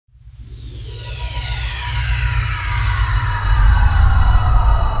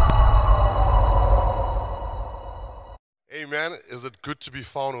Amen. Is it good to be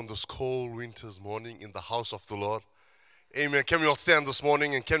found on this cold winter's morning in the house of the Lord? Amen. Can we all stand this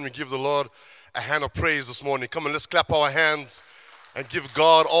morning and can we give the Lord a hand of praise this morning? Come on, let's clap our hands and give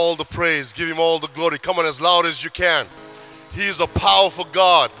God all the praise. Give Him all the glory. Come on, as loud as you can. He is a powerful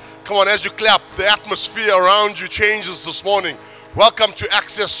God. Come on, as you clap, the atmosphere around you changes this morning. Welcome to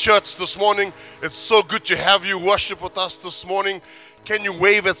Access Church this morning. It's so good to have you worship with us this morning. Can you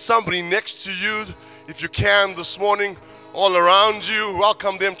wave at somebody next to you if you can this morning? All around you,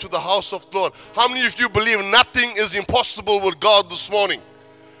 welcome them to the house of the Lord. How many of you believe nothing is impossible with God this morning?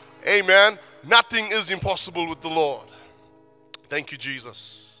 Amen. Nothing is impossible with the Lord. Thank you,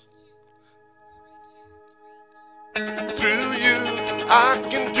 Jesus. Through you, I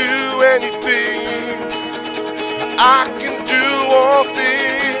can do anything. I can do all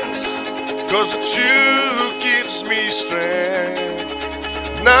things, 'cause you gives me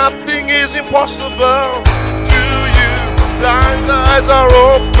strength. Nothing is impossible. Blind eyes are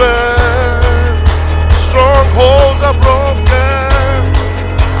open, strongholds are broken.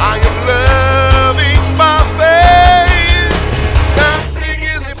 I am loving by faith. Nothing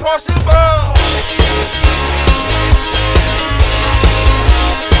is impossible.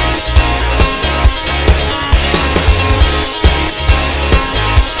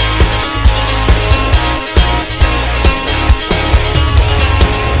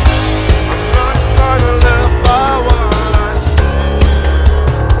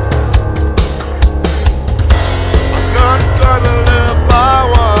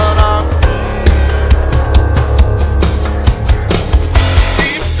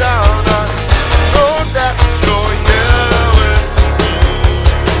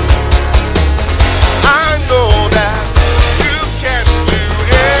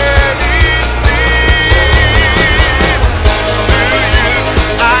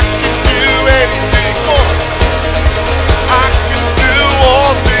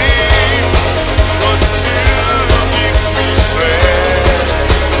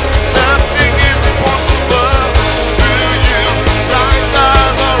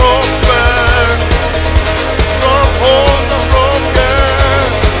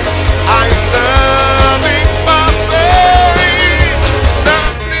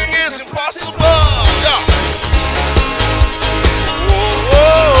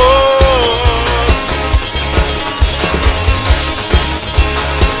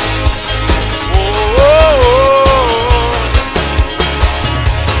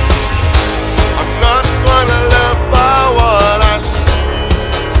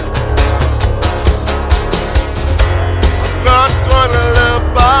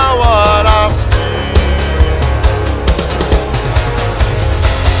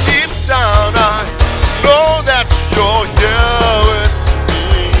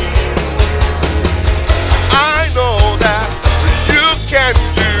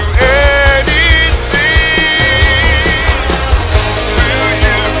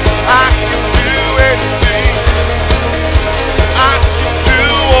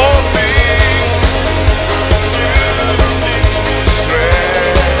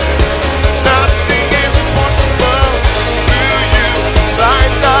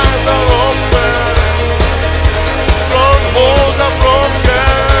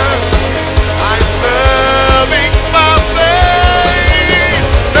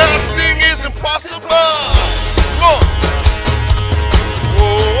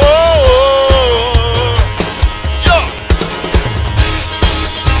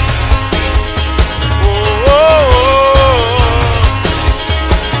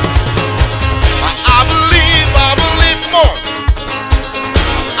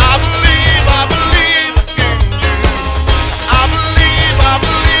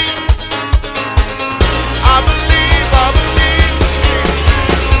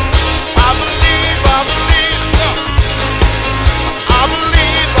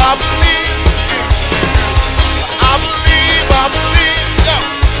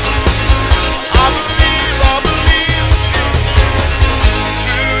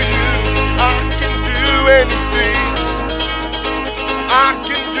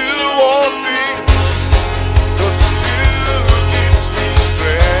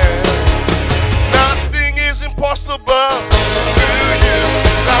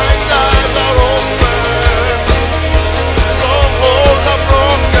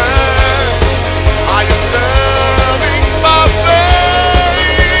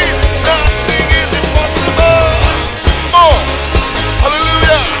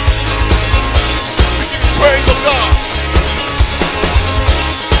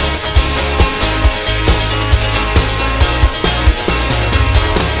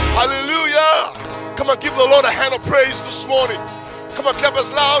 Give the Lord a hand of praise this morning. Come on, clap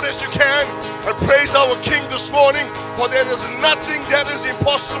as loud as you can and praise our King this morning, for there is nothing that is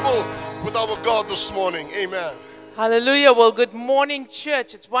impossible with our God this morning. Amen. Hallelujah. Well, good morning,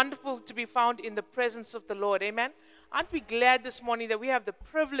 church. It's wonderful to be found in the presence of the Lord. Amen. Aren't we glad this morning that we have the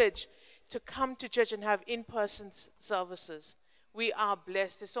privilege to come to church and have in-person services? We are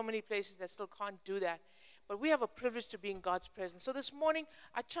blessed. There's so many places that still can't do that. But we have a privilege to be in God's presence. So this morning,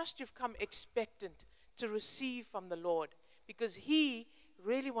 I trust you've come expectant to receive from the Lord, because He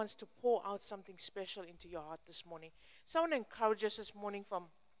really wants to pour out something special into your heart this morning. So I want to encourage us this morning from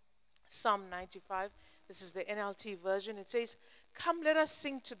Psalm 95. This is the NLT version. It says, "Come, let us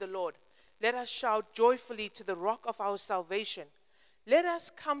sing to the Lord. Let us shout joyfully to the rock of our salvation. Let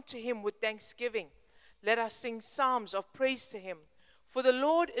us come to Him with thanksgiving. Let us sing psalms of praise to Him. For the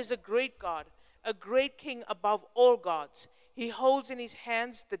Lord is a great God, a great King above all gods. He holds in His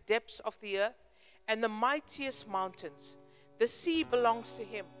hands the depths of the earth and the mightiest mountains. The sea belongs to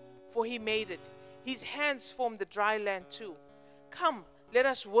Him, for He made it. His hands formed the dry land too. Come, let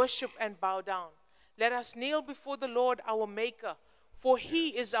us worship and bow down. Let us kneel before the Lord our Maker, for He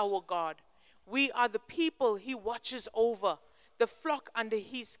is our God. We are the people He watches over, the flock under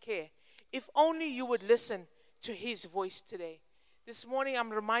His care. If only you would listen to His voice today." This morning I'm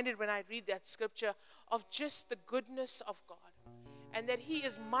reminded when I read that scripture of just the goodness of God, and that He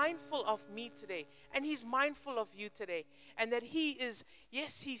is mindful of me today, and He's mindful of you today, and that He is,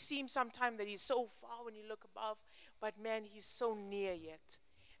 yes, He seems sometimes that He's so far when you look above, but man, He's so near yet.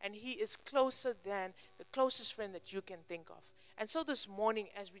 And He is closer than the closest friend that you can think of. And so this morning,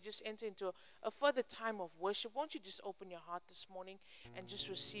 as we just enter into a further time of worship, won't you just open your heart this morning and just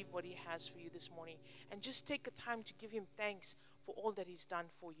receive what He has for you this morning, and just take a time to give Him thanks for all that He's done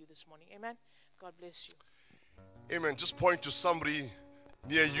for you this morning. Amen. God bless you. Amen. Just point to somebody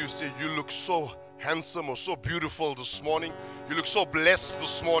near you. Say, "You look so handsome or so beautiful this morning. You look so blessed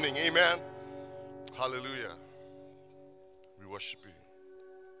this morning." Amen. Hallelujah. We worship You.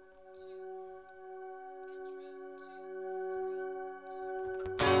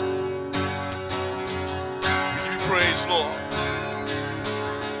 We give You praise, Lord.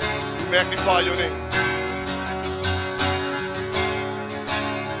 We magnify Your name.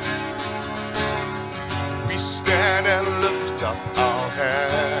 We stand and lift up our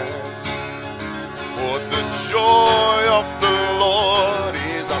hands, for the joy of the Lord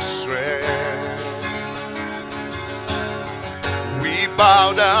is our strength. We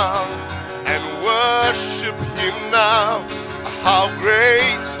bow down and worship Him now. How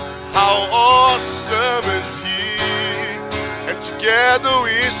great, how awesome is He, and together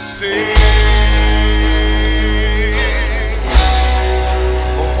we sing.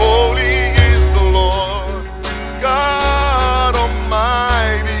 Holy is the Lord God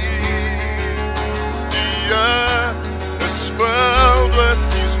Almighty. The earth is filled with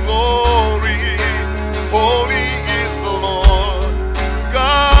His glory. Holy is the Lord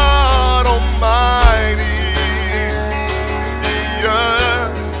God Almighty. The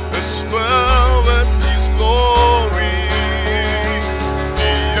earth is filled with His glory.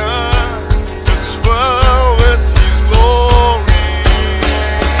 The earth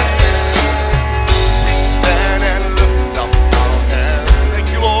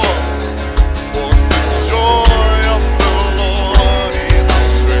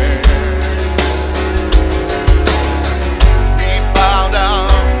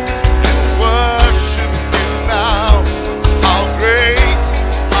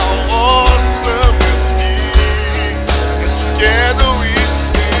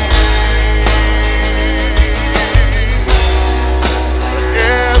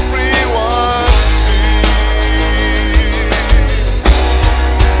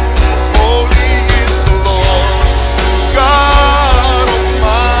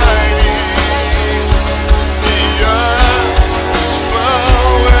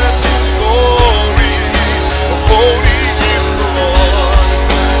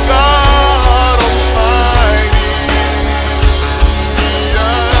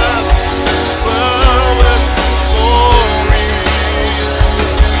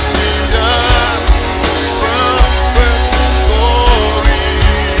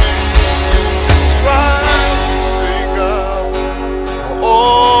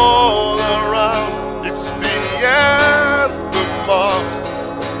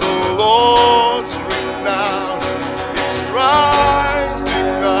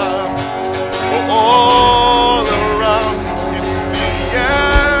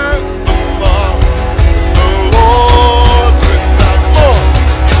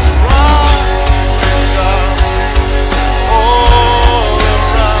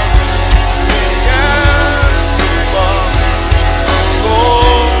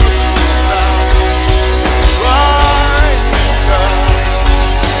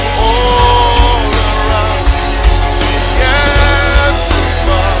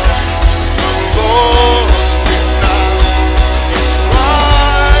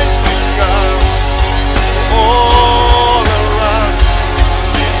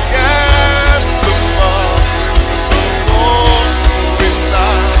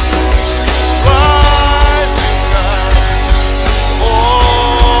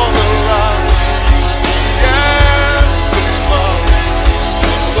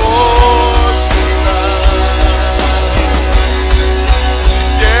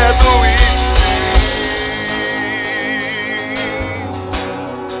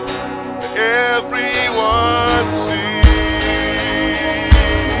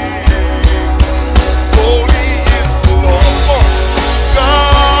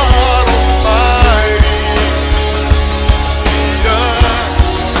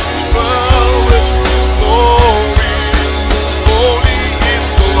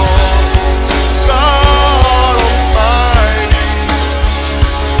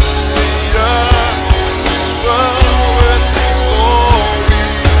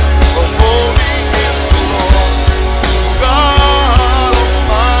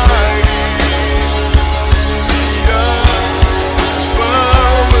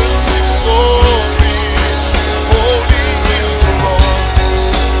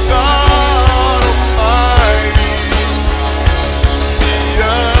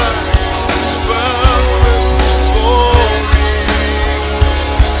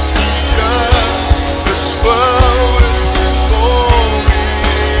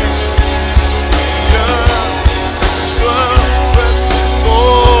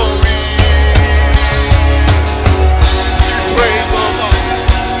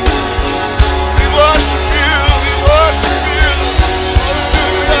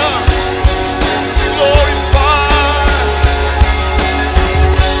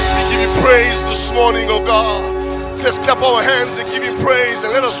this morning, oh God. Let's clap our hands and give him praise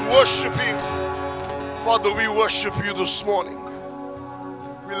and let us worship him. Father, we worship you this morning.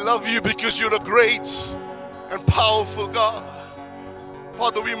 We love you because you're a great and powerful God.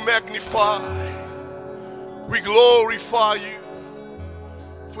 Father, we magnify, we glorify you,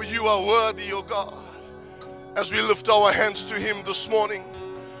 for you are worthy, oh God. As we lift our hands to him this morning,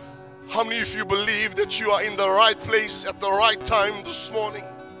 how many of you believe that you are in the right place at the right time this morning?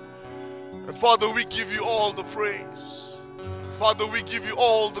 And Father, we give you all the praise. Father, we give you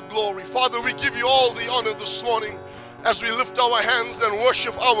all the glory. Father, we give you all the honor this morning as we lift our hands and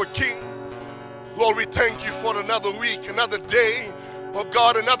worship our King. Lord, we thank you for another week, another day, oh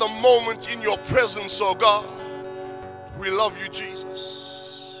God, another moment in your presence, oh God. We love you,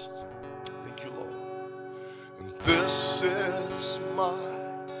 Jesus. Thank you, Lord. And this is my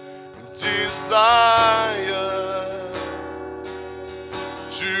desire,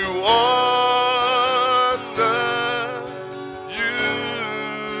 to honor you,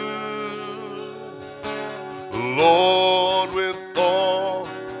 Lord, with all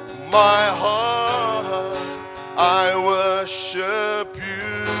my heart I worship you.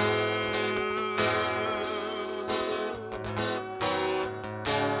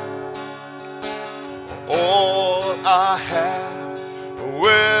 All I have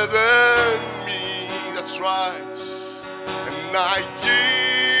within me, that's right, and I give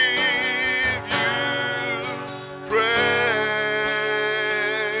you praise.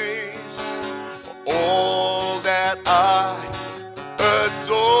 All that I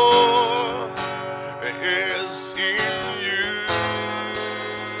adore is in you.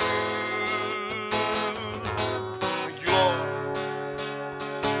 Thank you, Lord.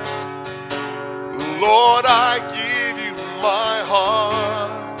 Lord, I give you my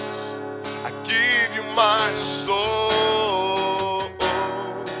heart. I give you my soul.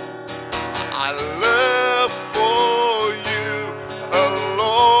 I live for you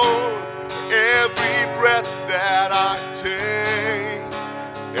alone. Every breath that I take,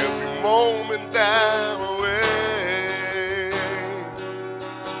 every moment that I'm away,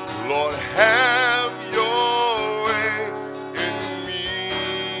 Lord, have your way in me.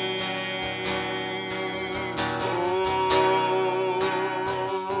 Oh,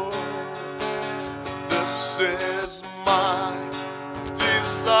 this is my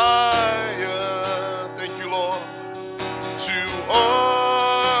desire, thank you, Lord, to honor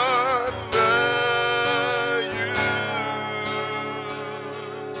you,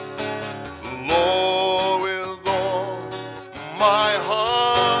 Lord, with all my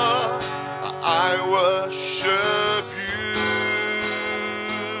heart I worship you.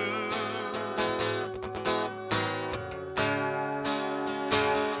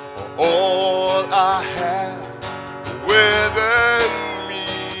 All I have within me,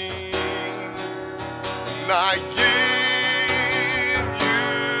 and I give you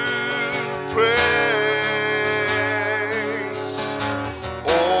praise.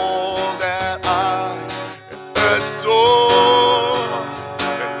 All that I adore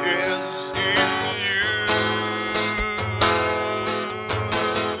is in you.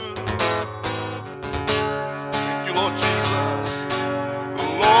 Thank you, Lord Jesus.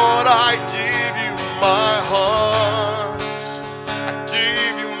 Lord, I give you my heart. I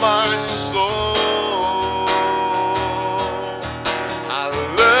give you my soul. I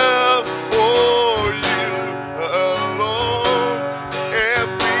live for you alone.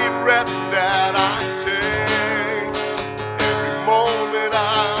 Every breath that I take, every moment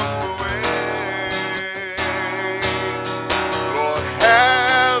I'm away, Lord,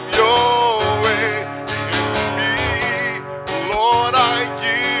 have your way in me. Lord, I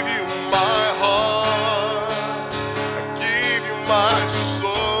give you my heart. I give you my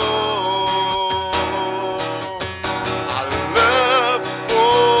soul. I live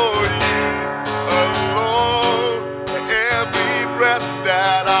for you alone. Every breath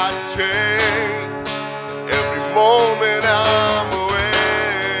that I take, every moment I'm away,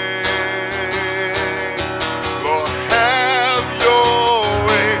 Lord, have your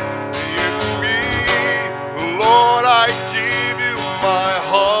way in me. Lord, I give you my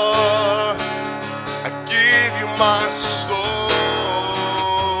heart. I give you my soul.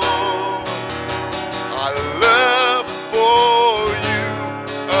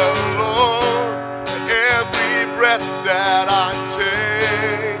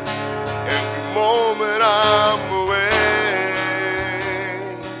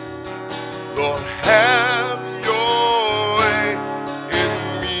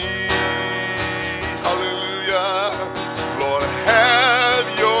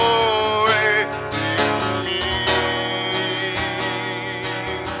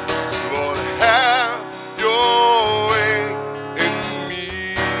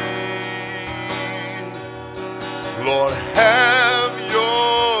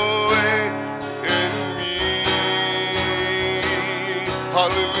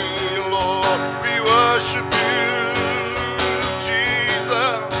 Hallelujah, Lord. We worship you,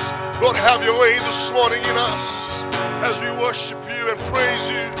 Jesus. Lord, have your way this morning in us as we worship you and praise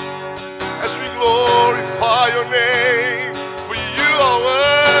you, as we glorify your name. For you are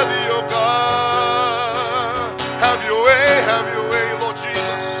worthy, oh God. Have your way, Lord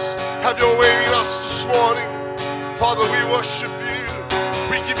Jesus. Have your way in us this morning. Father, we worship you.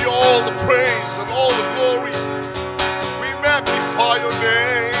 We give you all the praise and all the glory. We magnify your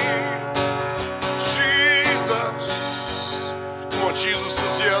name, Jesus. Come on, Jesus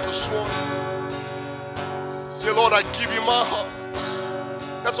is here this morning. Say, Lord, I give you my heart.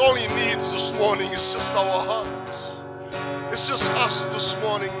 That's all he needs this morning. It's just our hearts. It's just us this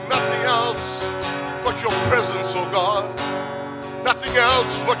morning. Nothing else but your presence, oh God. Nothing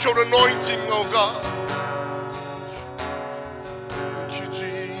else but your anointing, oh God. Thank you,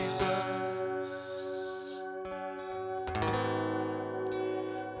 Jesus.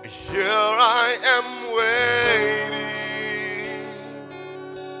 Here I am waiting.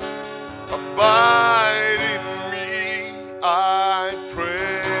 Abide in me, I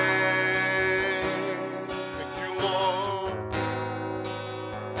pray. Thank you, Lord.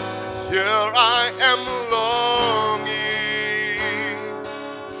 Here I am longing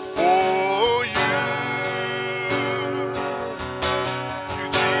for you. Thank you,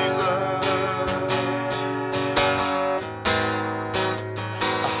 Jesus.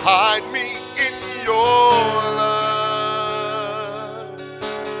 Hide me in your love.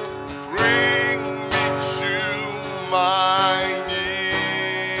 Bring me to my knees.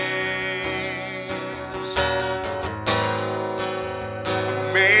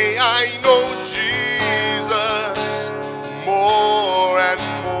 May I know Jesus more and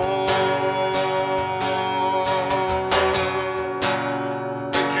more.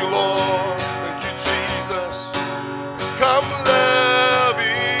 Thank you, Lord. Thank you, Jesus. Come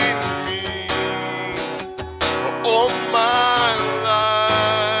loving me for all my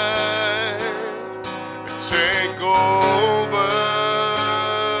life. Take over.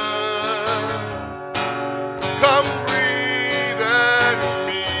 Come breathe in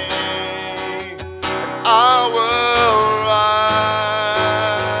me, and I will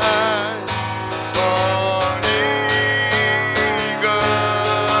rise on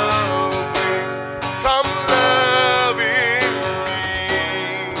eagle wings. Come loving me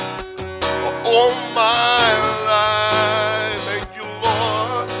for all my life. Thank you,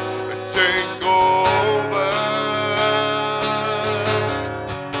 Lord. Take over.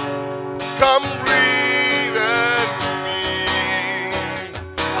 Come breathe in me.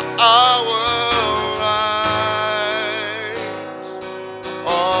 I will rise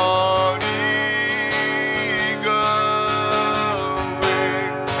on eagle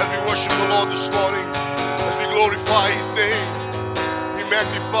wing. As we worship the Lord this morning, as we glorify his name, we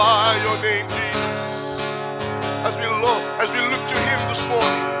magnify your name, Jesus. As we look to him this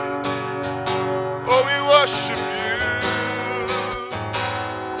morning, oh, we worship you,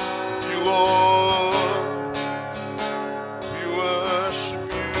 Lord. We worship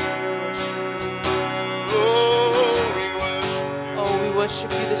you. Oh, we worship you. Oh, we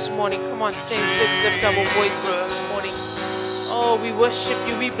worship you this morning. Come on, saints, let's lift our voices this morning. Oh, we worship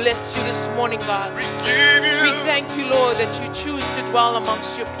you. We bless you this morning, God. We give you. We thank you, Lord, that you choose to dwell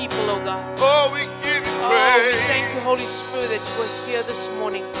amongst your people, oh God. Oh, we give you Oh, praise. we thank you, Holy Spirit, that you are here this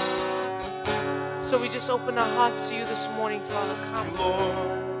morning. So we just open our hearts to you this morning, Father. Come.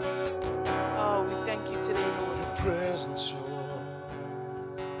 Lord, Oh, we thank you today, Lord. your presence, your Lord.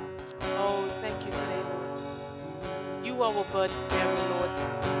 Oh, we thank you today, Lord. You are our burden bearer, Lord.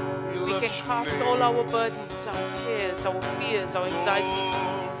 We We lift can your cast name. all our burdens, our cares, our fears, our anxieties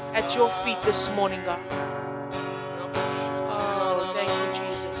at your feet this morning, God. Oh, thank you,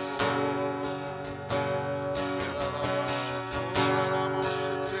 Jesus.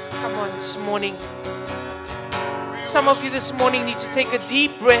 Come on this morning. Some of you this morning need to take a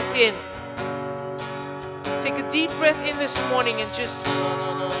deep breath in. Take a deep breath in this morning and just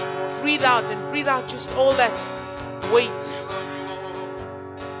breathe out just all that weight.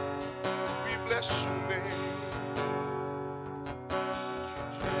 We bless your name.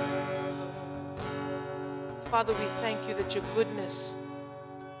 Father, we thank you that your goodness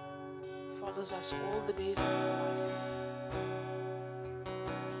follows us all the days of our life.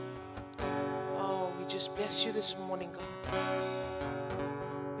 Oh, we just bless you this morning, God.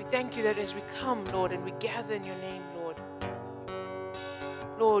 We thank you that as we come, Lord, and we gather in your name, Lord,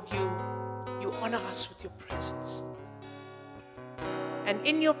 Lord, you honor us with your presence. And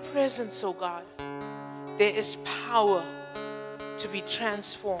in your presence, oh God, there is power to be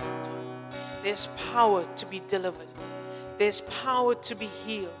transformed. There's power to be delivered. there's power to be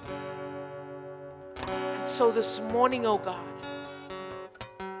healed. And so this morning, oh God,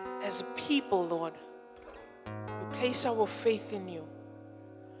 as a people, Lord, we place our faith in you.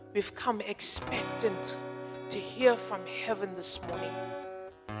 We've come expectant to hear from heaven this morning.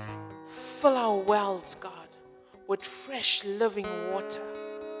 Fill our wells, God, with fresh living water,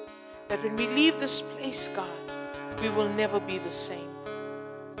 that when we leave this place, God, we will never be the same.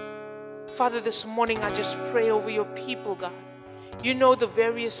 Father, this morning I just pray over your people, God. You know the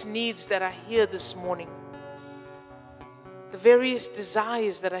various needs that are here this morning, the various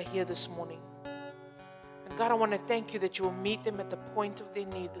desires that are here this morning. And God, I want to thank you that you will meet them at the point of their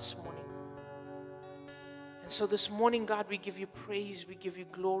need this morning. And so this morning, God, we give you praise, we give you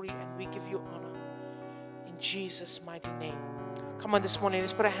glory, and we give you honor. In Jesus' mighty name. Come on this morning,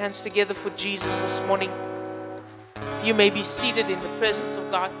 let's put our hands together for Jesus this morning. You may be seated in the presence of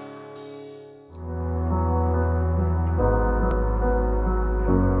God.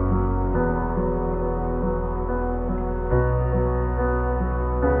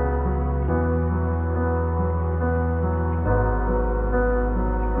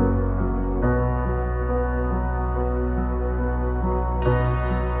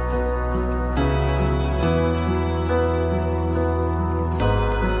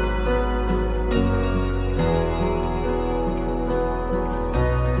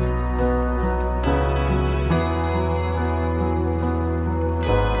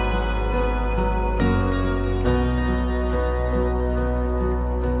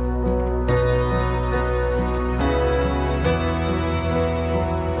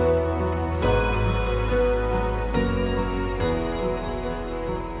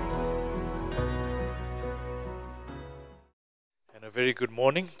 Good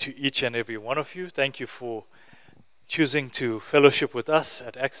morning to each and every one of you. Thank you for choosing to fellowship with us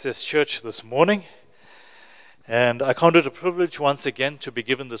at Access Church this morning. And I count it a privilege once again to be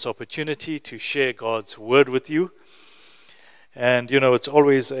given this opportunity to share God's word with you. And you know, it's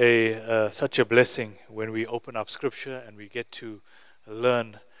always such a blessing when we open up Scripture and we get to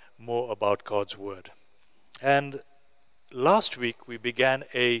learn more about God's word. And last week we began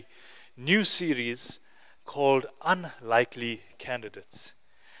a new series called Unlikely Candidates.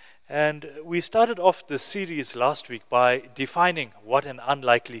 And we started off this series last week by defining what an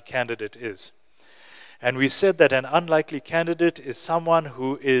unlikely candidate is. And we said that an unlikely candidate is someone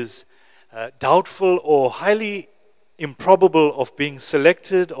who is doubtful or highly improbable of being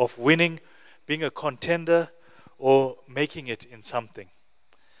selected, of winning, being a contender, or making it in something.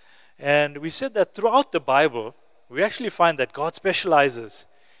 And we said that throughout the Bible, we actually find that God specializes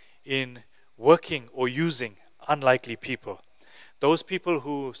in working or using unlikely people. Those people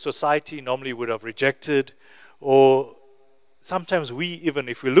who society normally would have rejected, or sometimes we even,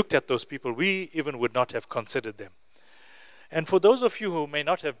 if we looked at those people, we even would not have considered them. And for those of you who may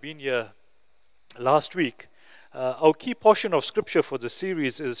not have been here last week, our key portion of Scripture for the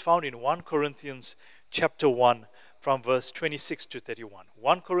series is found in 1 Corinthians chapter 1 from verse 26 to 31.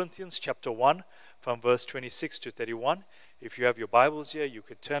 1 Corinthians chapter 1 from verse 26 to 31. If you have your Bibles here, you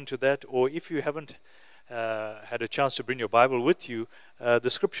could turn to that. Or if you haven't had a chance to bring your Bible with you, the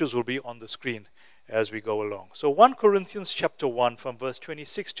scriptures will be on the screen as we go along. So 1 Corinthians chapter 1 from verse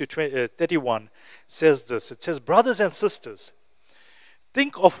 26 to 31 says this. It says, "Brothers and sisters,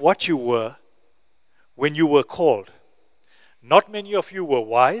 think of what you were when you were called. Not many of you were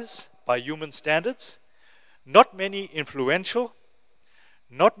wise by human standards, not many influential,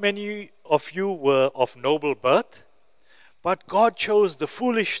 not many of you were of noble birth. But God chose the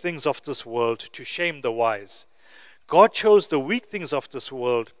foolish things of this world to shame the wise. God chose the weak things of this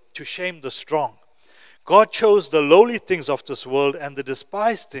world to shame the strong. God chose the lowly things of this world and the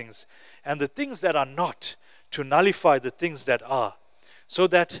despised things and the things that are not to nullify the things that are, so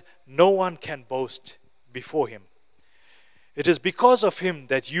that no one can boast before him. It is because of him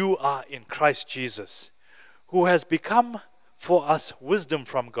that you are in Christ Jesus, who has become for us wisdom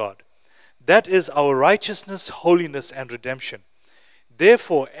from God. That is our righteousness, holiness, and redemption.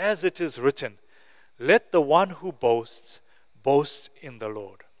 Therefore, as it is written, let the one who boasts, boast in the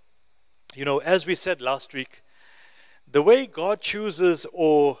Lord." You know, as we said last week, the way God chooses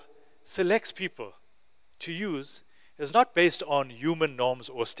or selects people to use is not based on human norms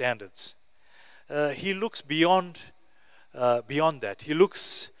or standards. He looks beyond that. He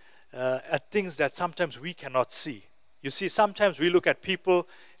looks at things that sometimes we cannot see. You see, sometimes we look at people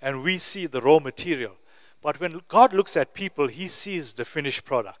and we see the raw material. But when God looks at people, he sees the finished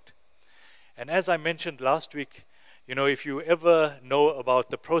product. And as I mentioned last week, you know, if you ever know about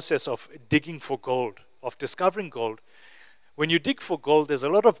the process of digging for gold, of discovering gold, when you dig for gold, there's a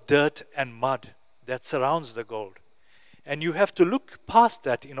lot of dirt and mud that surrounds the gold. And you have to look past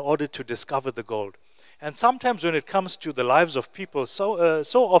that in order to discover the gold. And sometimes when it comes to the lives of people, so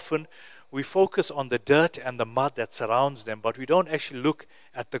often we focus on the dirt and the mud that surrounds them, but we don't actually look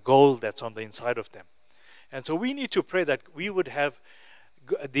at the gold that's on the inside of them. And so we need to pray that we would have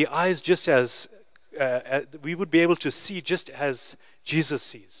the eyes just as, we would be able to see just as Jesus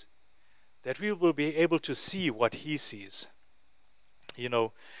sees. That we will be able to see what he sees. You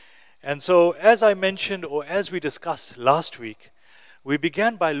know, and so as I mentioned, or as we discussed last week, we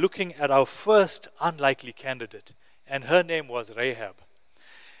began by looking at our first unlikely candidate, and her name was Rahab.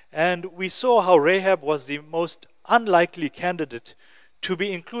 And we saw how Rahab was the most unlikely candidate to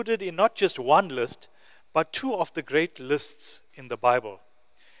be included in not just one list, but two of the great lists in the Bible.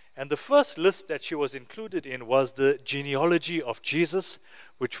 And the first list that she was included in was the genealogy of Jesus,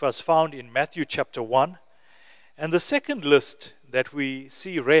 which was found in Matthew chapter 1. And the second list that we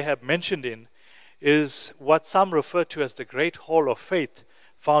see Rahab mentioned in is what some refer to as the Great Hall of Faith,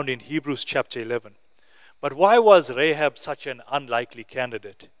 found in Hebrews chapter 11. But why was Rahab such an unlikely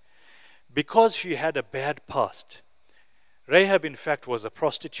candidate? Because she had a bad past. Rahab, in fact, was a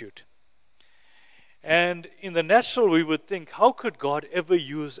prostitute. And in the natural, we would think, how could God ever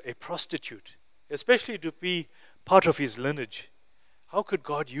use a prostitute, especially to be part of his lineage? How could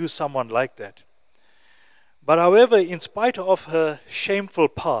God use someone like that? But however, in spite of her shameful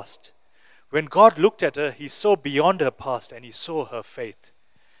past, when God looked at her, he saw beyond her past and he saw her faith.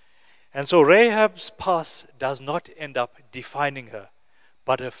 And so Rahab's past does not end up defining her,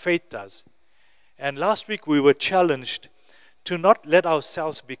 but her faith does. And last week we were challenged to not let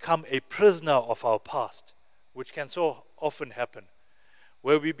ourselves become a prisoner of our past, which can so often happen,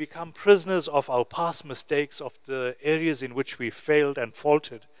 where we become prisoners of our past mistakes, of the areas in which we failed and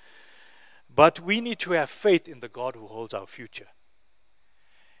faltered. But we need to have faith in the God who holds our future.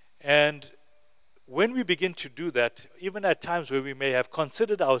 And when we begin to do that, even at times where we may have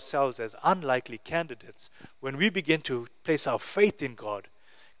considered ourselves as unlikely candidates, when we begin to place our faith in God,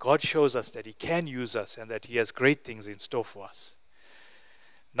 God shows us that he can use us and that he has great things in store for us.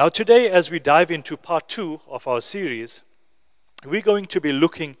 Now today, as we dive into part 2 of our series, we're going to be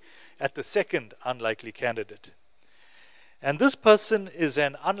looking at the second unlikely candidate. And this person is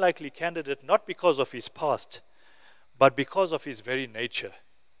an unlikely candidate not because of his past, but because of his very nature.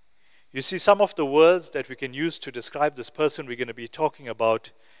 You see, some of the words that we can use to describe this person we're going to be talking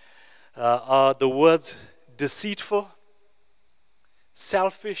about are the words deceitful,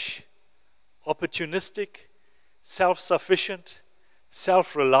 selfish, opportunistic, self-sufficient,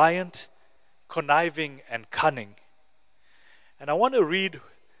 self-reliant, conniving, and cunning. And I want to read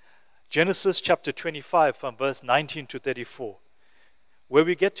Genesis chapter 25 from verse 19 to 34, where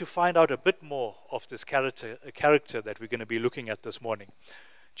we get to find out a bit more of this character that we're going to be looking at this morning.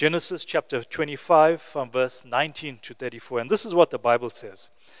 Genesis chapter 25 from verse 19 to 34. And this is what the Bible says.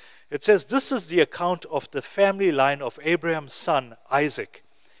 It says, "This is the account of the family line of Abraham's son, Isaac.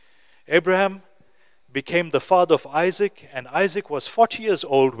 Abraham became the father of Isaac, and Isaac was 40 years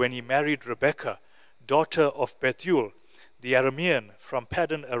old when he married Rebekah, daughter of Bethuel, the Aramean from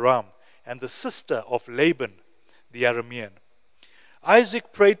Paddan Aram, and the sister of Laban, the Aramean.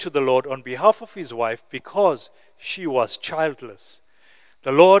 Isaac prayed to the Lord on behalf of his wife because she was childless.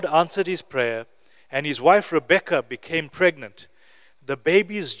 The Lord answered his prayer, and his wife Rebekah became pregnant. The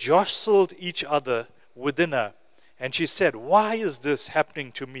babies jostled each other within her, and she said, 'Why is this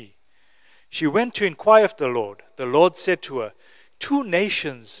happening to me?' She went to inquire of the Lord. The Lord said to her, 'Two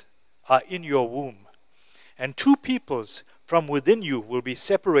nations are in your womb, and two peoples from within you will be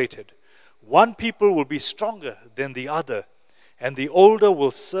separated. One people will be stronger than the other, and the older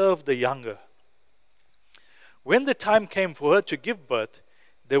will serve the younger.' When the time came for her to give birth,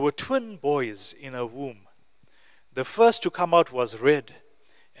 there were twin boys in her womb. The first to come out was red,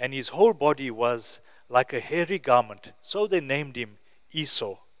 and his whole body was like a hairy garment, so they named him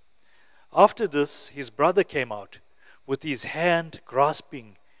Esau. After this, his brother came out, with his hand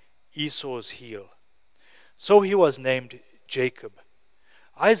grasping Esau's heel. So he was named Jacob.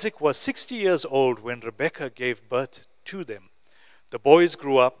 Isaac was 60 years old when Rebekah gave birth to them. The boys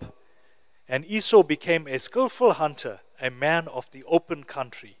grew up, and Esau became a skillful hunter, a man of the open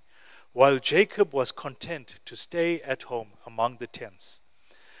country, while Jacob was content to stay at home among the tents.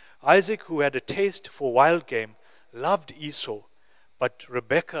 Isaac, who had a taste for wild game, loved Esau, but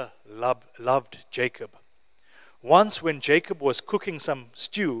Rebekah loved Jacob. Once when Jacob was cooking some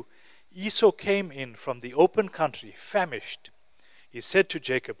stew, Esau came in from the open country, famished. He said to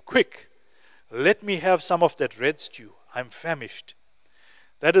Jacob, 'Quick, let me have some of that red stew. I'm famished.'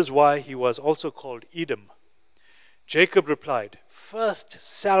 That is why he was also called Edom. Jacob replied, 'First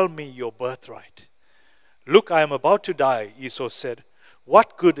sell me your birthright.' "Look, I am about to die," Esau said.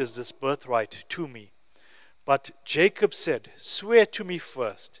 "What good is this birthright to me?" But Jacob said, "Swear to me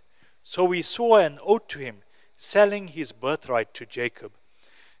first." So he swore an oath to him, selling his birthright to Jacob.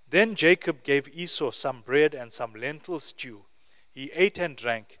 Then Jacob gave Esau some bread and some lentil stew. He ate and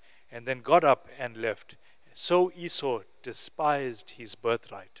drank, and then got up and left. So Esau despised his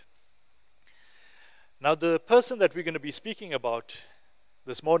birthright. Now, the person that we're going to be speaking about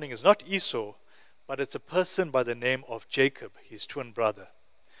this morning is not Esau, but it's a person by the name of Jacob, his twin brother.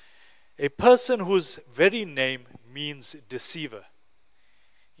 A person whose very name means deceiver.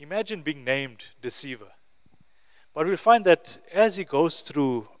 Imagine being named deceiver. But we'll find that as he goes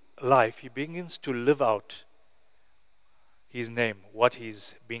through life, he begins to live out his name, what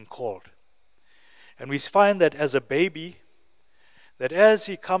he's being called. And we find that as a baby, that as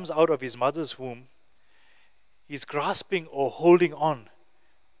he comes out of his mother's womb, he's grasping or holding on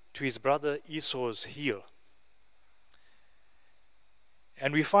to his brother Esau's heel.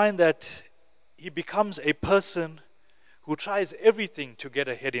 And we find that he becomes a person who tries everything to get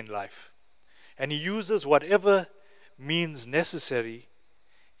ahead in life. And he uses whatever means necessary,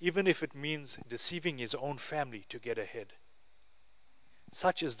 even if it means deceiving his own family to get ahead.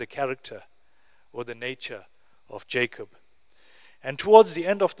 Such is the character or the nature of Jacob. And towards the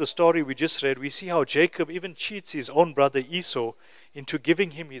end of the story we just read, we see how Jacob even cheats his own brother Esau into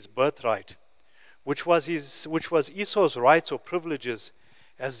giving him his birthright, which was Esau's rights or privileges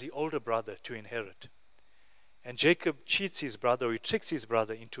as the older brother to inherit. And Jacob cheats his brother, or he tricks his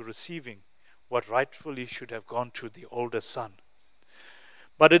brother into receiving what rightfully should have gone to the older son.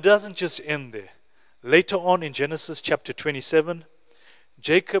 But it doesn't just end there. Later on in Genesis chapter 27,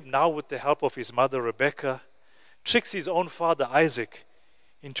 Jacob, now with the help of his mother Rebekah, tricks his own father Isaac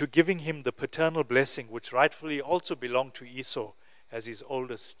into giving him the paternal blessing which rightfully also belonged to Esau as the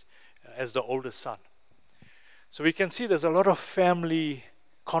oldest son. So we can see there's a lot of family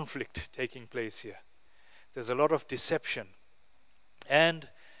conflict taking place here. There's a lot of deception. And,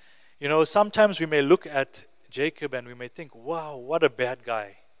 sometimes we may look at Jacob and we may think, wow, what a bad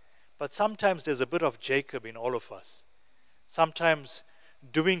guy. But sometimes there's a bit of Jacob in all of us. Sometimes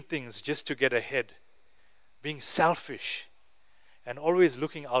doing things just to get ahead, being selfish, and always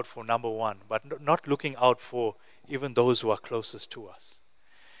looking out for number one, but not looking out for even those who are closest to us.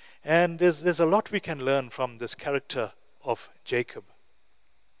 And there's a lot we can learn from this character of Jacob.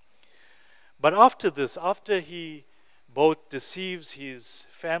 But after this, after he both deceives his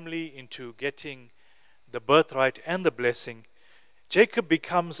family into getting the birthright and the blessing, Jacob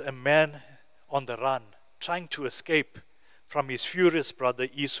becomes a man on the run, trying to escape from his furious brother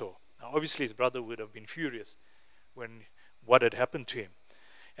Esau. Now, obviously, his brother would have been furious when what had happened to him.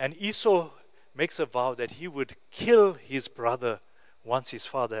 And Esau makes a vow that he would kill his brother once his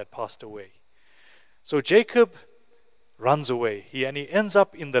father had passed away. So Jacob runs away. He ends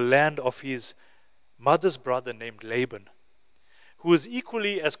up in the land of his mother's brother named Laban, who is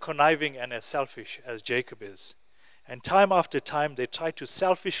equally as conniving and as selfish as Jacob is. And time after time, they try to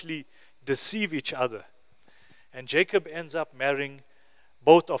selfishly deceive each other. And Jacob ends up marrying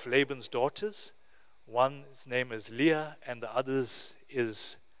both of Laban's daughters. One's name is Leah, and the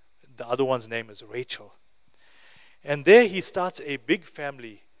other one's name is Rachel. And there he starts a big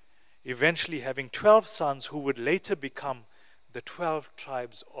family, eventually having 12 sons who would later become the 12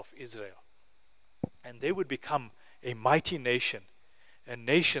 tribes of Israel. And they would become a mighty nation, a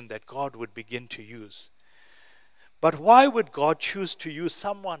nation that God would begin to use. But why would God choose to use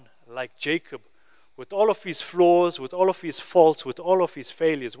someone like Jacob, with all of his flaws, with all of his faults, with all of his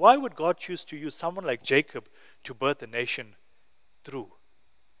failures? Why would God choose to use someone like Jacob to birth a nation through?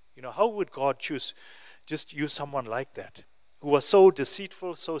 How would God choose just use someone like that, who was so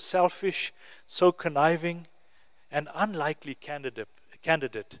deceitful, so selfish, so conniving, an unlikely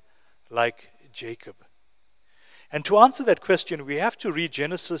candidate like Jacob? And to answer that question, we have to read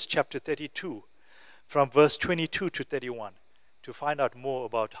Genesis chapter 32 from verse 22 to 31 to find out more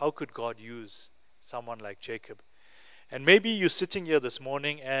about how could God use someone like Jacob. And maybe you're sitting here this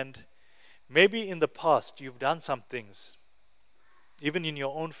morning, and maybe in the past you've done some things, even in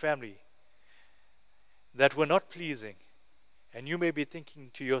your own family, that were not pleasing. And you may be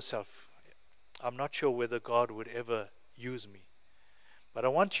thinking to yourself, I'm not sure whether God would ever use me. But I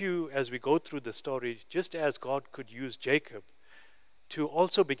want you, as we go through the story, just as God could use Jacob, to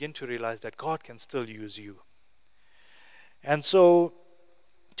also begin to realize that God can still use you. And so,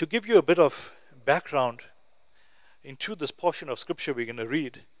 to give you a bit of background into this portion of scripture we're going to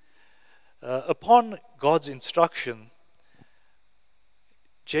read, upon God's instruction,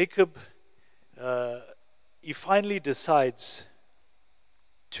 Jacob, he finally decides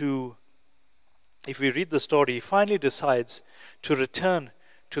to if we read the story, he finally decides to return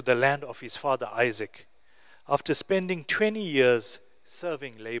to the land of his father Isaac after spending 20 years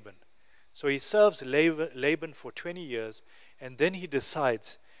serving Laban. So he serves Laban for 20 years, and then he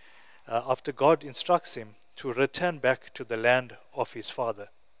decides, after God instructs him, to return back to the land of his father.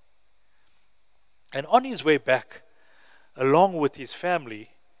 And on his way back, along with his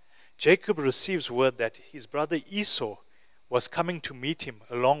family, Jacob receives word that his brother Esau was coming to meet him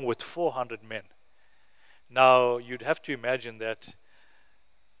along with 400 men. Now, you'd have to imagine that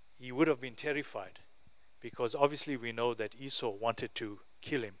he would have been terrified, because obviously we know that Esau wanted to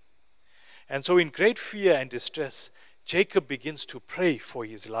kill him. And so in great fear and distress, Jacob begins to pray for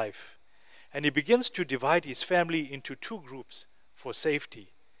his life. And he begins to divide his family into two groups for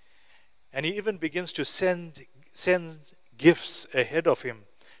safety. And he even begins to send gifts ahead of him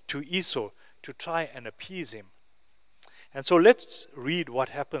to Esau to try and appease him. And so let's read what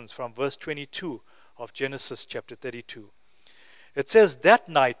happens from verse 22 of Genesis chapter 32. It says, "That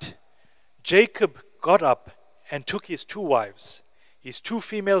night Jacob got up and took his 2 wives, his 2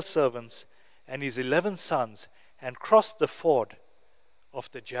 female servants, and his 11 sons, and crossed the ford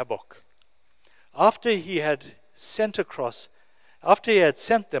of the Jabbok. After he had sent them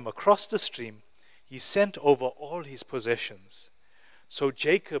across the stream, he sent over all his possessions. So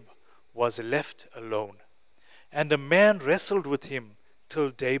Jacob was left alone, and a man wrestled with him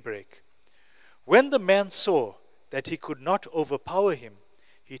till daybreak. When the man saw that he could not overpower him,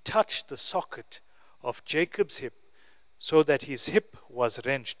 he touched the socket of Jacob's hip, so that his hip was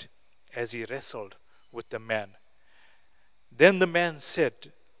wrenched as he wrestled with the man. Then the man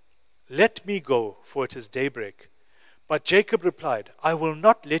said, 'Let me go, for it is daybreak.' But Jacob replied, 'I will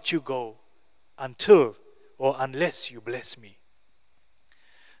not let you go unless you bless me.'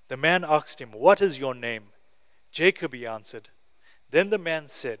 The man asked him, 'What is your name?' 'Jacob,' he answered. Then the man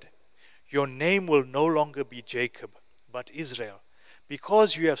said, 'Your name will no longer be Jacob, but Israel,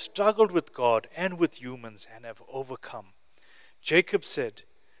 because you have struggled with God and with humans and have overcome.' Jacob said,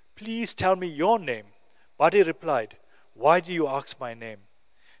 'Please tell me your name.' But he replied, 'Why do you ask my name?'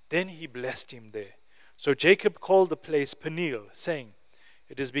 Then he blessed him there. So Jacob called the place Peniel, saying,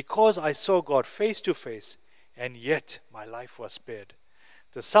 'It is because I saw God face to face, and yet my life was spared.'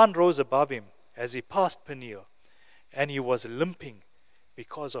 The sun rose above him as he passed Peniel, and he was limping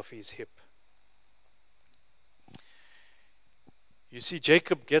because of his hip." You see,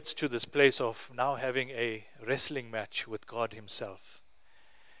 Jacob gets to this place of now having a wrestling match with God himself.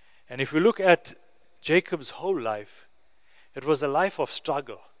 And if we look at Jacob's whole life, it was a life of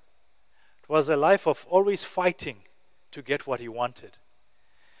struggle. It was a life of always fighting to get what he wanted.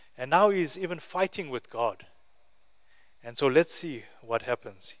 And now he's even fighting with God. And so let's see what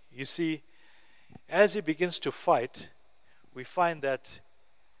happens. You see, as he begins to fight, we find that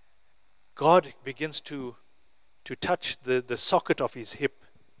God begins to touch the socket of his hip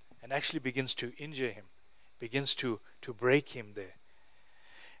and actually begins to injure him, begins to break him there.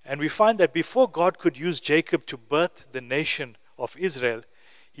 And we find that before God could use Jacob to birth the nation of Israel,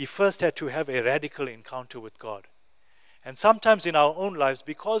 he first had to have a radical encounter with God. And sometimes in our own lives,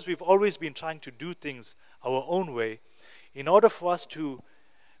 because we've always been trying to do things our own way, in order for us to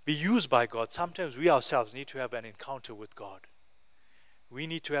be used by God, sometimes we ourselves need to have an encounter with God. We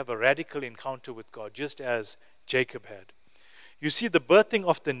need to have a radical encounter with God, just as Jacob had. You see, the birthing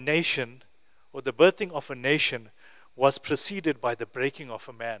of the nation, or the birthing of a nation, was preceded by the breaking of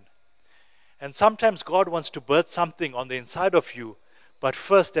a man. And sometimes God wants to birth something on the inside of you, but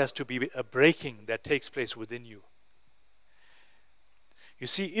first there has to be a breaking that takes place within you. You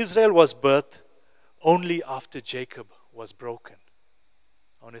see, Israel was birthed only after Jacob was broken.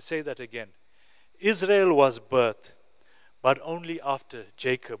 I want to say that again. Israel was birthed, but only after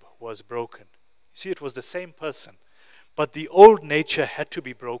Jacob was broken. You see, it was the same person, but the old nature had to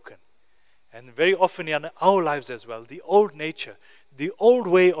be broken. And very often in our lives as well, the old nature, the old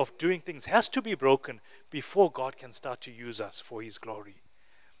way of doing things has to be broken before God can start to use us for his glory.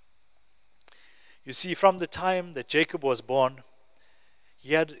 You see, from the time that Jacob was born,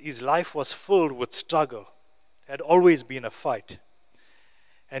 his life was filled with struggle. It had always been a fight.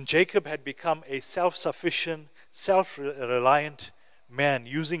 And Jacob had become a self-sufficient, self-reliant man,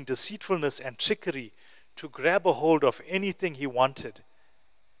 using deceitfulness and trickery to grab a hold of anything he wanted.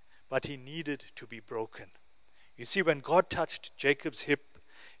 But he needed to be broken. You see, when God touched Jacob's hip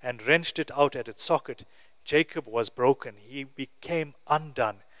and wrenched it out at its socket, Jacob was broken. He became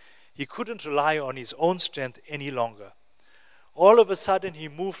undone. He couldn't rely on his own strength any longer. All of a sudden, he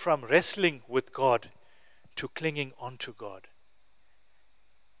moved from wrestling with God to clinging onto God.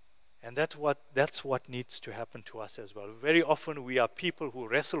 And that's what needs to happen to us as well. Very often we are people who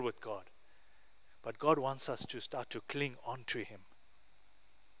wrestle with God. but God wants us to start to cling on to Him.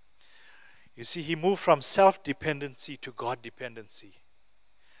 You see, He moved from self-dependency to God-dependency.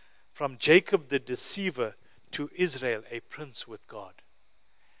 From Jacob the deceiver to Israel, a prince with God.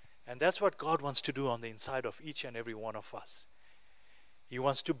 And that's what God wants to do on the inside of each and every one of us. He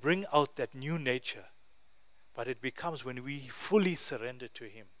wants to bring out that new nature, but it becomes when we fully surrender to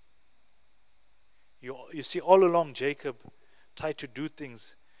Him. You see, all along Jacob tried to do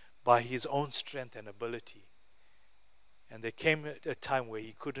things by his own strength and ability. And there came a time where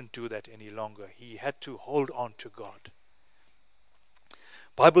he couldn't do that any longer. He had to hold on to God.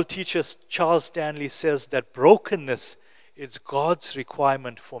 Bible teacher Charles Stanley says that brokenness is God's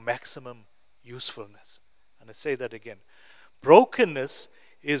requirement for maximum usefulness. And I say that again. Brokenness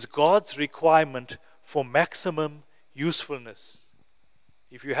is God's requirement for maximum usefulness.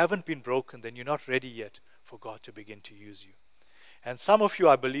 If you haven't been broken, then you're not ready yet for God to begin to use you. And some of you,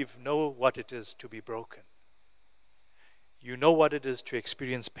 I believe, know what it is to be broken. You know what it is to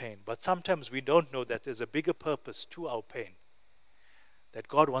experience pain. But sometimes we don't know that there's a bigger purpose to our pain. That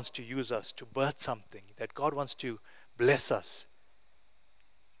God wants to use us to birth something. That God wants to bless us.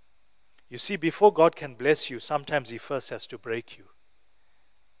 You see, before God can bless you, sometimes He first has to break you.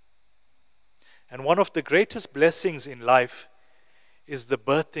 And one of the greatest blessings in life is the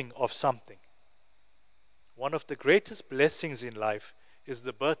birthing of something. One of the greatest blessings in life is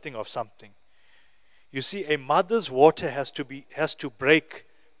the birthing of something. You see, a mother's water has to break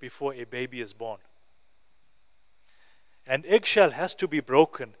before a baby is born. An eggshell has to be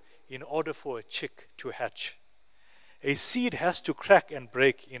broken in order for a chick to hatch. A seed has to crack and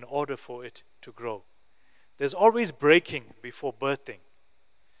break in order for it to grow. There's always breaking before birthing.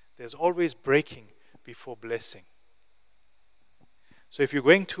 There's always breaking before blessing. So if you're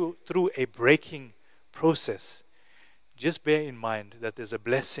going through a breaking process, just bear in mind that there's a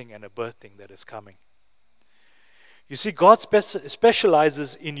blessing and a birthing that is coming. You see, God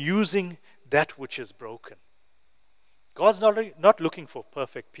specializes in using that which is broken. God's not looking for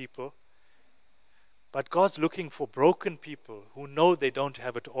perfect people, but God's looking for broken people who know they don't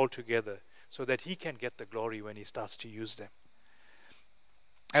have it all together so that He can get the glory when He starts to use them.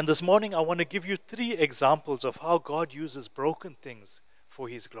 And this morning I want to give you 3 examples of how God uses broken things for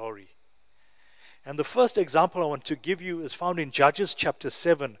His glory. And the first example I want to give you is found in Judges chapter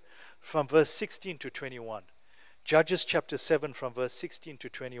 7 from verse 16 to 21. Judges chapter 7 from verse 16 to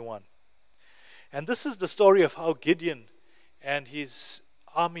 21. And this is the story of how Gideon and his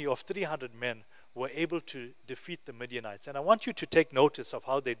army of 300 men were able to defeat the Midianites. And I want you to take notice of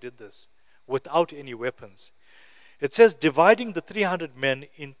how they did this without any weapons. It says, dividing the 300 men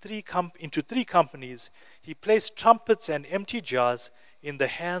into 3 companies, he placed trumpets and empty jars in the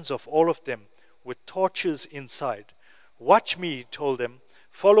hands of all of them with torches inside. Watch me, he told them,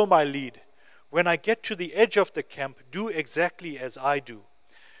 follow my lead. When I get to the edge of the camp, do exactly as I do.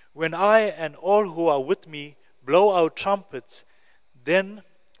 When I and all who are with me blow our trumpets, then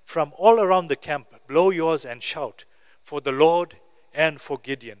from all around the camp blow yours and shout, for the Lord and for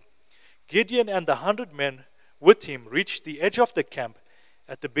Gideon. Gideon and the 100 men with him reached the edge of the camp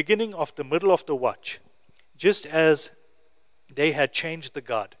at the beginning of the middle of the watch, just as they had changed the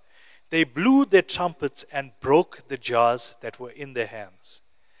guard. They blew their trumpets and broke the jars that were in their hands.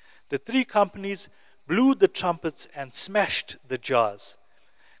 The 3 companies blew the trumpets and smashed the jars.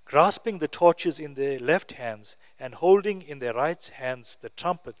 Grasping the torches in their left hands and holding in their right hands the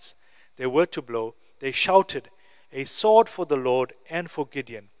trumpets they were to blow, they shouted, a sword for the Lord and for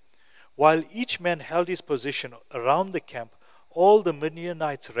Gideon. While each man held his position around the camp, all the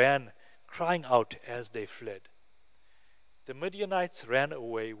Midianites ran, crying out as they fled. The Midianites ran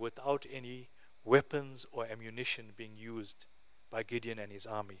away without any weapons or ammunition being used by Gideon and his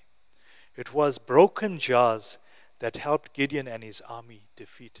army. It was broken jars that helped Gideon and his army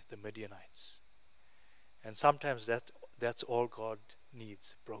defeat the Midianites. And sometimes that's all God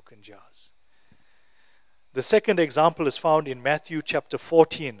needs, broken jars. The second example is found in Matthew chapter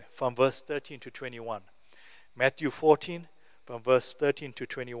 14 from verse 13 to 21. Matthew 14 from verse 13 to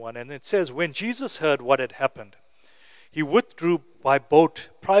 21. And it says, when Jesus heard what had happened, he withdrew by boat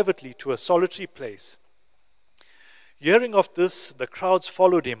privately to a solitary place. Hearing of this, the crowds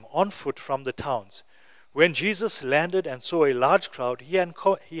followed him on foot from the towns. When Jesus landed and saw a large crowd,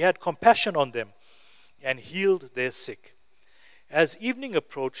 he had compassion on them and healed their sick. As evening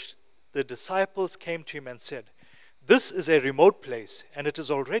approached, the disciples came to him and said, this is a remote place, and it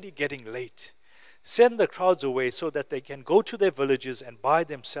is already getting late. Send the crowds away so that they can go to their villages and buy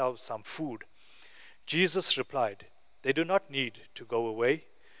themselves some food. Jesus replied, they do not need to go away.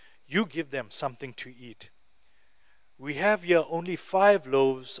 You give them something to eat. "We have here only 5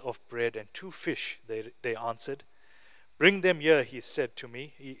 loaves of bread and 2 fish," they answered. "Bring them here," he said to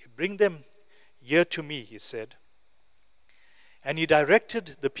me. "Bring them here to me," he said. And he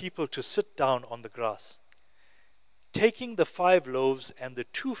directed the people to sit down on the grass. Taking the 5 loaves and the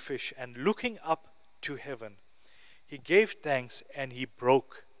 2 fish and looking up to heaven, he gave thanks and he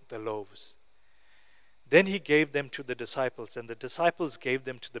broke the loaves. Then he gave them to the disciples, and the disciples gave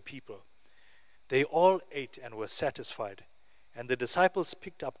them to the people. They all ate and were satisfied. And the disciples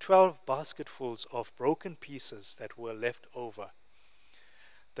picked up 12 basketfuls of broken pieces that were left over.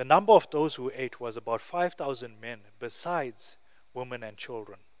 The number of those who ate was about 5,000 men, besides women and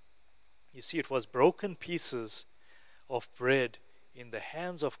children. You see, it was broken pieces of bread in the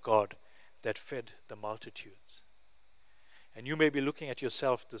hands of God that fed the multitudes. And you may be looking at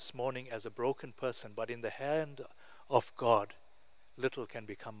yourself this morning as a broken person, but in the hand of God, little can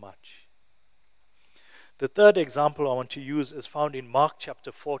become much. The third example I want to use is found in Mark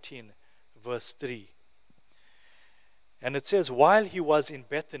chapter 14, verse 3. And it says, "While he was in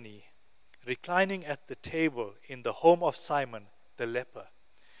Bethany, reclining at the table in the home of Simon the leper,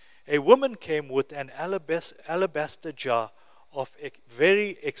 a woman came with an alabaster jar of a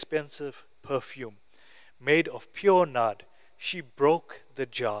very expensive perfume made of pure nard. She broke the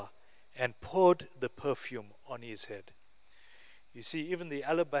jar and poured the perfume on his head." You see, even the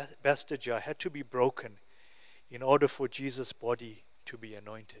alabaster jar had to be broken in order for Jesus' body to be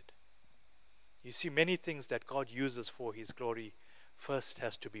anointed. You see, many things that God uses for his glory first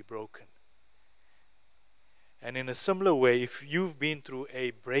has to be broken. And in a similar way, if you've been through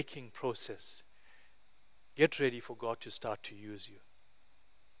a breaking process, get ready for God to start to use you.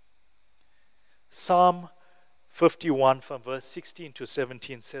 Psalm 51 from verse 16 to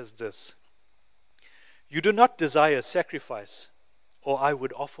 17 says this: "You do not desire sacrifice, or I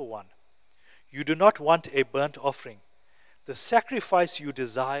would offer one. You do not want a burnt offering. The sacrifice you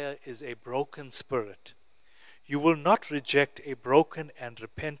desire is a broken spirit. You will not reject a broken and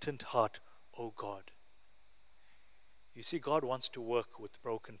repentant heart, O God." You see, God wants to work with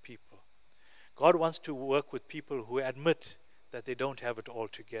broken people. God wants to work with people who admit that they don't have it all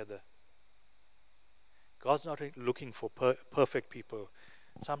together. God's not looking for perfect people.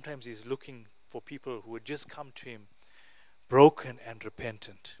 Sometimes he's looking for people who would just come to him broken and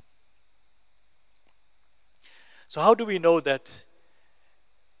repentant. So how do we know that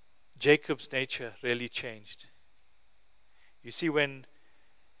Jacob's nature really changed? You see, when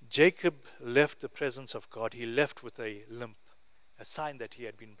Jacob left the presence of God, he left with a limp, a sign that he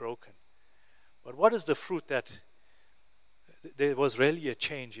had been broken. But what is the fruit that there was really a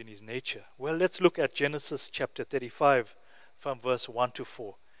change in his nature? Well, let's look at Genesis chapter 35 from verse 1 to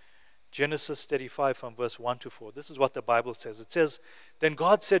 4. Genesis 35 from verse 1 to 4. This is what the Bible says. It says, "Then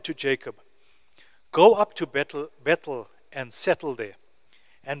God said to Jacob, 'Go up to Bethel and settle there,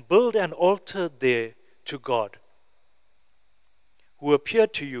 and build an altar there to God, who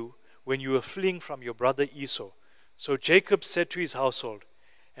appeared to you when you were fleeing from your brother Esau.' So Jacob said to his household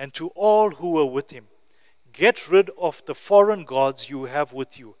and to all who were with him, 'Get rid of the foreign gods you have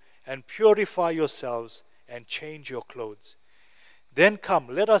with you, and purify yourselves and change your clothes. Then come,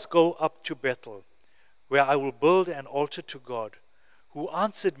 let us go up to Bethel, where I will build an altar to God, who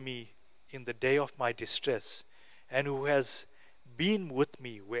answered me in the day of my distress, and who has been with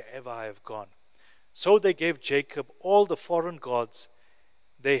me wherever I have gone.' So they gave Jacob all the foreign gods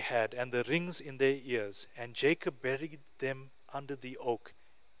they had and the rings in their ears, and Jacob buried them under the oak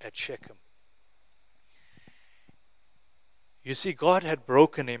at Shechem." You see, God had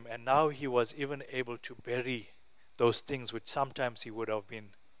broken him, and now he was even able to bury those things which sometimes he would have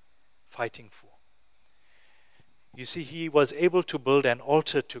been fighting for. You see, he was able to build an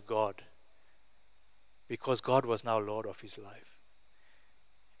altar to God because God was now Lord of his life.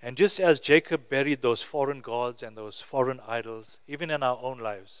 And just as Jacob buried those foreign gods and those foreign idols, even in our own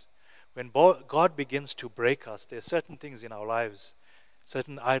lives, when God begins to break us, there are certain things in our lives,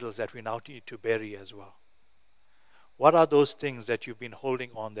 certain idols that we now need to bury as well. What are those things that you've been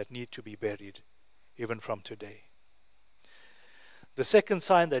holding on that need to be buried, even from today? The second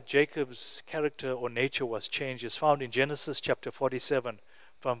sign that Jacob's character or nature was changed is found in Genesis chapter 47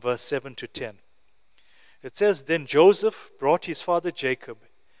 from verse 7 to 10. It says, "Then Joseph brought his father Jacob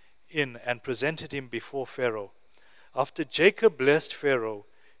in and presented him before Pharaoh. After Jacob blessed Pharaoh,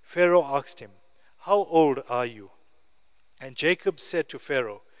 Pharaoh asked him, 'How old are you?' And Jacob said to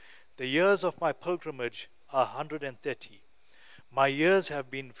Pharaoh, 'The years of my pilgrimage are 130. My years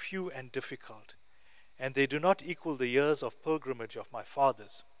have been few and difficult, and they do not equal the years of pilgrimage of my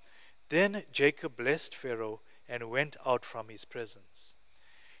fathers.' Then Jacob blessed Pharaoh and went out from his presence."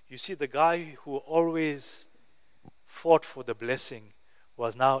 You see, the guy who always fought for the blessing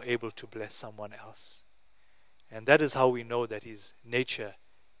was now able to bless someone else. And that is how we know that his nature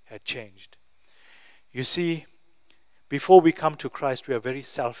had changed. You see, before we come to Christ, we are very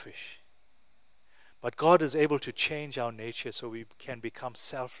selfish. But God is able to change our nature so we can become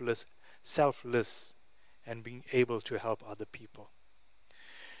selfless, and being able to help other people.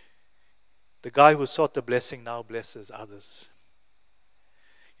 The guy who sought the blessing now blesses others.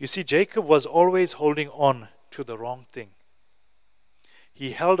 You see, Jacob was always holding on to the wrong thing.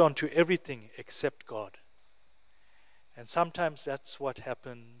 He held on to everything except God. And sometimes that's what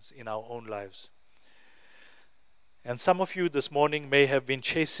happens in our own lives. And some of you this morning may have been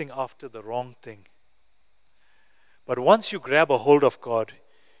chasing after the wrong thing. But once you grab a hold of God,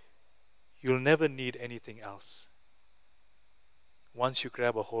 you'll never need anything else. Once you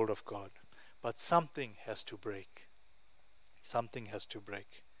grab a hold of God. But something has to break. Something has to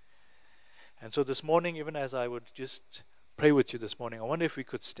break. And so this morning, even as I would just pray with you this morning, I wonder if we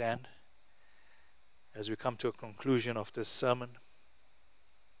could stand as we come to a conclusion of this sermon.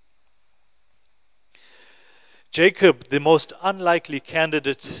 Jacob, the most unlikely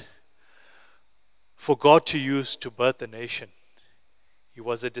candidate for God to use to birth a nation. He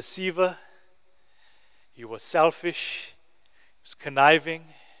was a deceiver. He was selfish. He was conniving.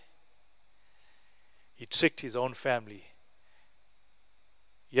 He tricked his own family.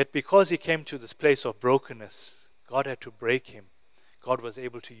 Yet because he came to this place of brokenness, God had to break him. God was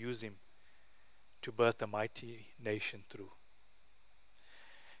able to use him to birth a mighty nation through.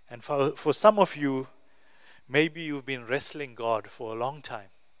 And for some of you, maybe you've been wrestling God for a long time.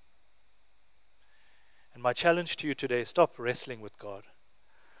 And my challenge to you today is stop wrestling with God.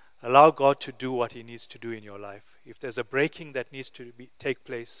 Allow God to do what He needs to do in your life. If there's a breaking that needs to take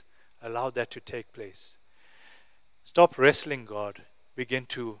place, allow that to take place. Stop wrestling God. Begin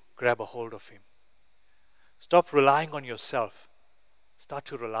to grab a hold of Him. Stop relying on yourself. Start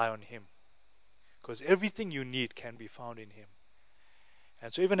to rely on Him. Because everything you need can be found in Him.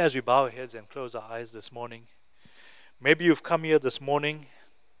 And so even as we bow our heads and close our eyes this morning, maybe you've come here this morning,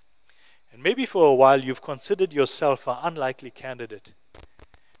 and maybe for a while you've considered yourself an unlikely candidate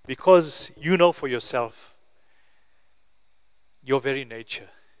because you know for yourself, your very nature,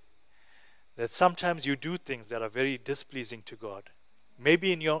 that sometimes you do things that are very displeasing to God.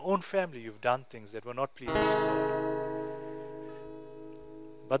 Maybe in your own family you've done things that were not pleasing to God.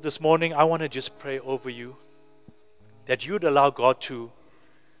 But this morning I want to just pray over you that you'd allow God to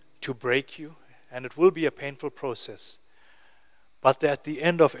break you, and it will be a painful process. But at the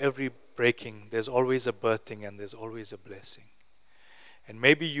end of every breaking, there's always a birthing and there's always a blessing. And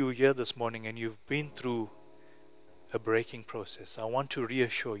maybe you're here this morning and you've been through a breaking process. I want to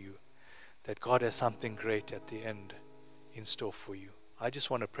reassure you that God has something great at the end in store for you. I just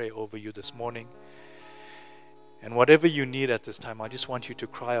want to pray over you this morning. And whatever you need at this time, I just want you to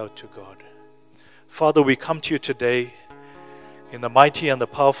cry out to God. Father, we come to you today in the mighty and the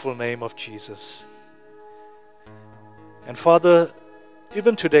powerful name of Jesus. And Father,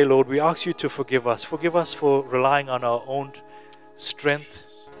 even today, Lord, we ask you to forgive us. Forgive us for relying on our own strength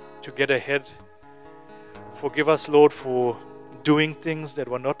to get ahead. Forgive us, Lord, for doing things that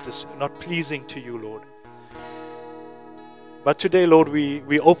were not pleasing to you, Lord. But today, Lord,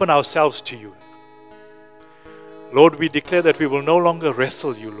 we open ourselves to you. Lord, we declare that we will no longer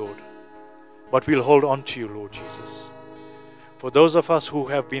wrestle you, Lord, but we'll hold on to you, Lord Jesus. For those of us who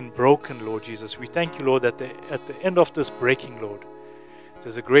have been broken, Lord Jesus, we thank you, Lord, that at the end of this breaking, Lord,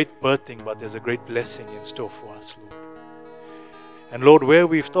 there's a great birthing, but there's a great blessing in store for us, Lord. And Lord, where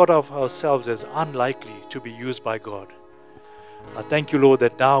we've thought of ourselves as unlikely to be used by God, I thank you, Lord,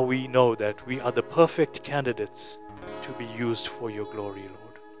 that now we know that we are the perfect candidates to be used for your glory,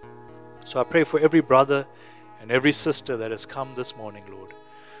 Lord. So I pray for every brother and every sister that has come this morning, Lord.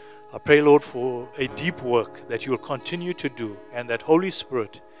 I pray, Lord, for a deep work that you will continue to do, and that Holy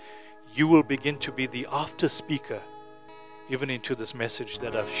Spirit, you will begin to be the after speaker even into this message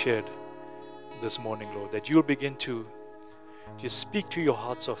that I've shared this morning, Lord. That you'll begin to just speak to the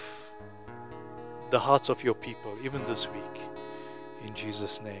hearts of your people, even this week. In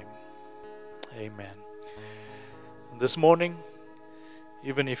Jesus' name, amen. And this morning,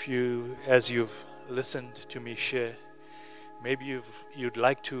 even if you, as you've listened to me share, maybe you'd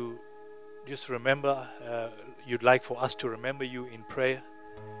like to just remember, you'd like for us to remember you in prayer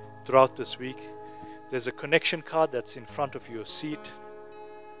throughout this week. There's a connection card that's in front of your seat,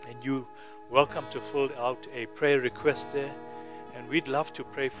 and you're welcome to fill out a prayer request there, and we'd love to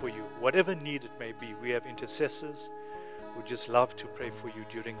pray for you. Whatever need it may be, we have intercessors who just love to pray for you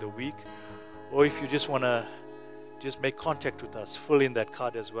during the week. Or if you just want to just make contact with us, fill in that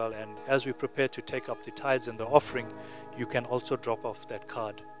card as well. And as we prepare to take up the tithes and the offering, you can also drop off that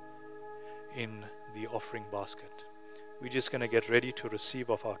card in the offering basket. We're just going to get ready to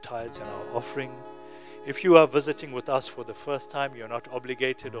receive of our tithes and our offering. If you are visiting with us for the first time, you're not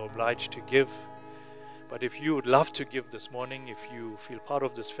obligated or obliged to give. But if you would love to give this morning, if you feel part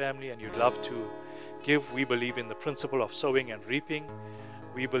of this family and you'd love to give, we believe in the principle of sowing and reaping.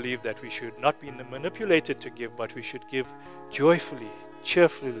 We believe that we should not be manipulated to give, but we should give joyfully,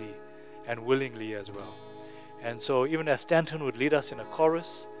 cheerfully, and willingly as well. And so even as Stanton would lead us in a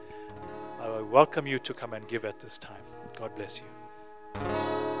chorus, I welcome you to come and give at this time. God bless you.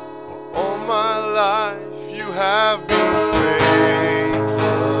 All my life you have been faithful.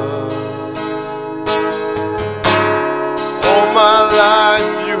 All my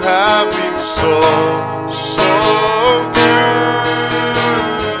life you have been so good.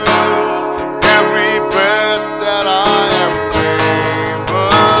 Every breath that I am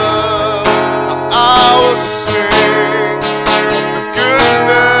able, I will sing of the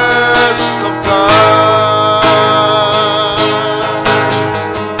goodness of God.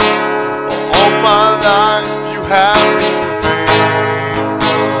 All my life you have been faithful.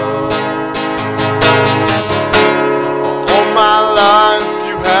 All my life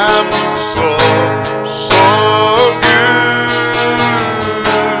you have been so good.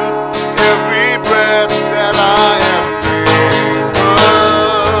 Every breath that I am able,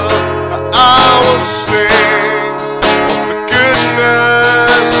 I will sing of the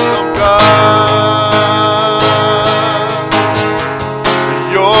goodness of God.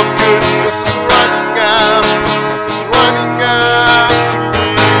 Your goodness is running after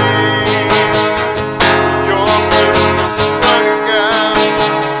me. Your goodness is running after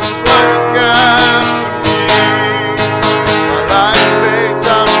me. My life laid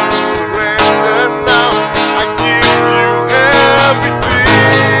down, surrender now. I give you everything.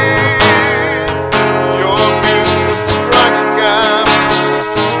 Your goodness is running after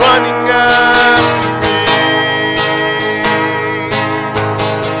me.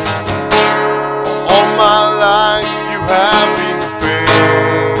 All my life you have been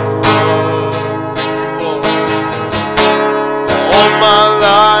faithful. All my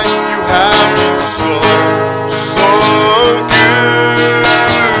life you have been so good.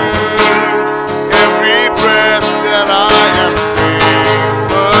 Every breath that I am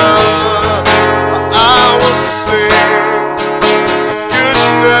able, I will sing the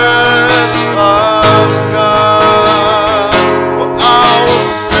goodness of God. For I will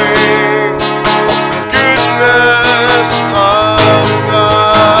sing of the goodness of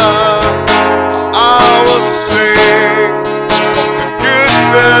God. I will sing of the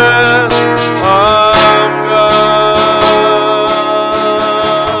goodness of God.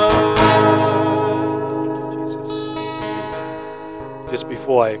 Thank you, Jesus. Just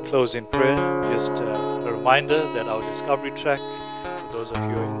before I close in prayer, just a reminder that our Discovery Track, for those of you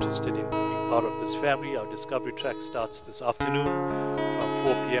who are interested in being part of this family, our Discovery Track starts this afternoon from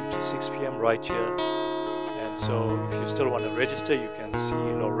 4 p.m. to 6 p.m. right here. And so if you still want to register, you can see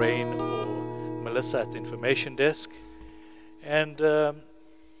Lorraine or Melissa at the information desk. And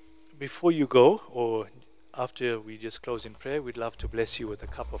before you go, or after we just close in prayer, we'd love to bless you with a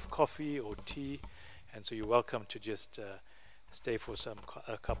cup of coffee or tea. And so you're welcome to just stay for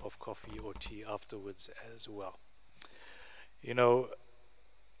a cup of coffee or tea afterwards as well. You know,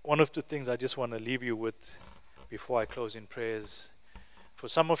 one of the things I just want to leave you with before I close in prayer is, for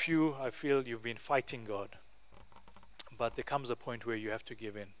some of you, I feel you've been fighting God, but there comes a point where you have to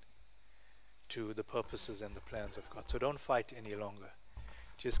give in to the purposes and the plans of God. So don't fight any longer.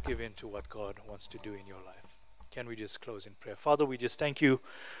 Just give in to what God wants to do in your life. Can we just close in prayer? Father, we just thank you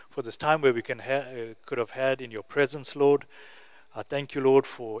for this time where we could have had in your presence, Lord. I thank you, Lord,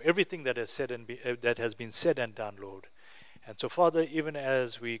 for everything that has been said and done, Lord. And so, Father, even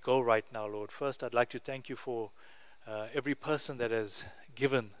as we go right now, Lord, first I'd like to thank you for every person that has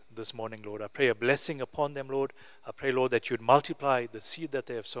given this morning, Lord. I pray a blessing upon them, Lord. I pray, Lord, that you'd multiply the seed that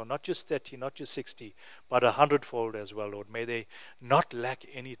they have sown, not just 30, not just 60, but 100-fold as well, Lord. May they not lack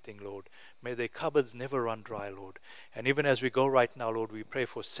anything, Lord. May their cupboards never run dry, Lord. And even as we go right now, Lord, we pray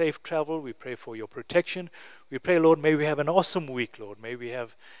for safe travel. We pray for your protection. We pray, Lord, may we have an awesome week, Lord. May we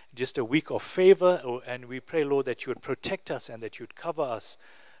have just a week of favor. And we pray, Lord, that you would protect us and that you would cover us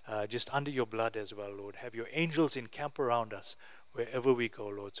just under your blood as well, Lord. Have your angels encamp around us wherever we go,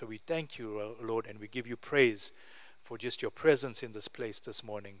 Lord. So we thank you, Lord, and we give you praise for just your presence in this place this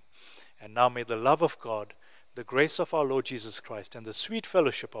morning. And now may the love of God, the grace of our Lord Jesus Christ, and the sweet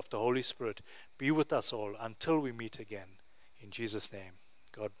fellowship of the Holy Spirit be with us all until we meet again. In Jesus' name,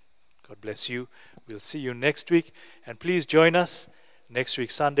 God God bless you. We'll see you next week. And please join us next week,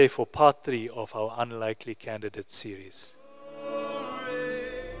 Sunday, for part 3 of our Unlikely Candidate series.